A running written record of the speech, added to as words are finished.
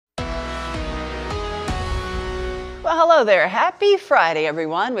Well, hello there. Happy Friday,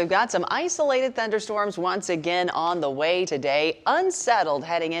 everyone. We've got some isolated thunderstorms once again on the way today. Unsettled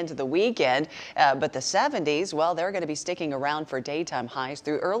heading into the weekend, but the 70s, well, they're going to be sticking around for daytime highs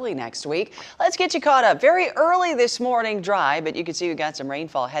through early next week. Let's get you caught up. Very early this morning, dry, but you can see we've got some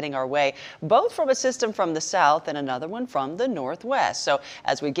rainfall heading our way, both from a system from the south and another one from the northwest. So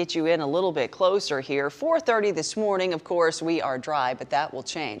as we get you in a little bit closer here, 4:30 this morning, of course, we are dry, but that will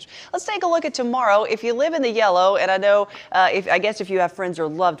change. Let's take a look at tomorrow. If you live in the yellow, and I know, I guess if you have friends or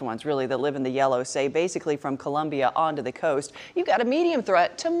loved ones really that live in the yellow, say basically from Columbia onto the coast, you've got a medium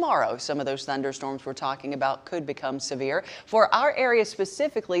threat tomorrow. Some of those thunderstorms we're talking about could become severe. For our area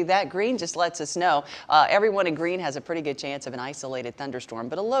specifically, that green just lets us know everyone in green has a pretty good chance of an isolated thunderstorm,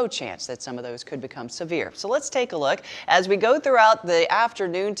 but a low chance that some of those could become severe. So let's take a look as we go throughout the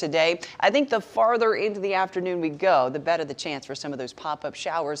afternoon today. I think the farther into the afternoon we go, the better the chance for some of those pop-up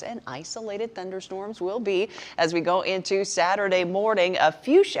showers and isolated thunderstorms will be. As we go into Saturday morning, a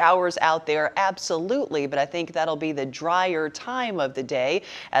few showers out there, absolutely, but I think that'll be the drier time of the day.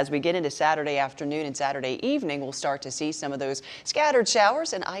 As we get into Saturday afternoon and Saturday evening, we'll start to see some of those scattered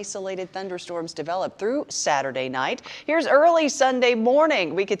showers and isolated thunderstorms develop through Saturday night. Here's early Sunday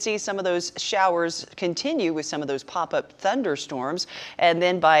morning. We could see some of those showers continue with some of those pop-up thunderstorms, and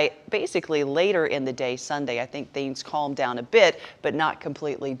then by basically later in the day Sunday, I think things calm down a bit, but not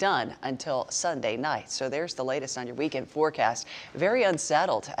completely done until Sunday night. So there's the latest on your weekend forecast. Very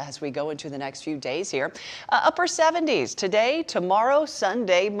unsettled as we go into the next few days here. Upper 70s today, tomorrow,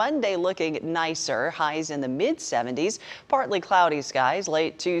 Sunday, Monday looking nicer. Highs in the mid 70s. Partly cloudy skies.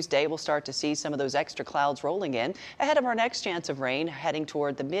 Late Tuesday, we'll start to see some of those extra clouds rolling in ahead of our next chance of rain heading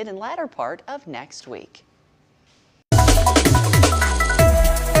toward the mid and latter part of next week.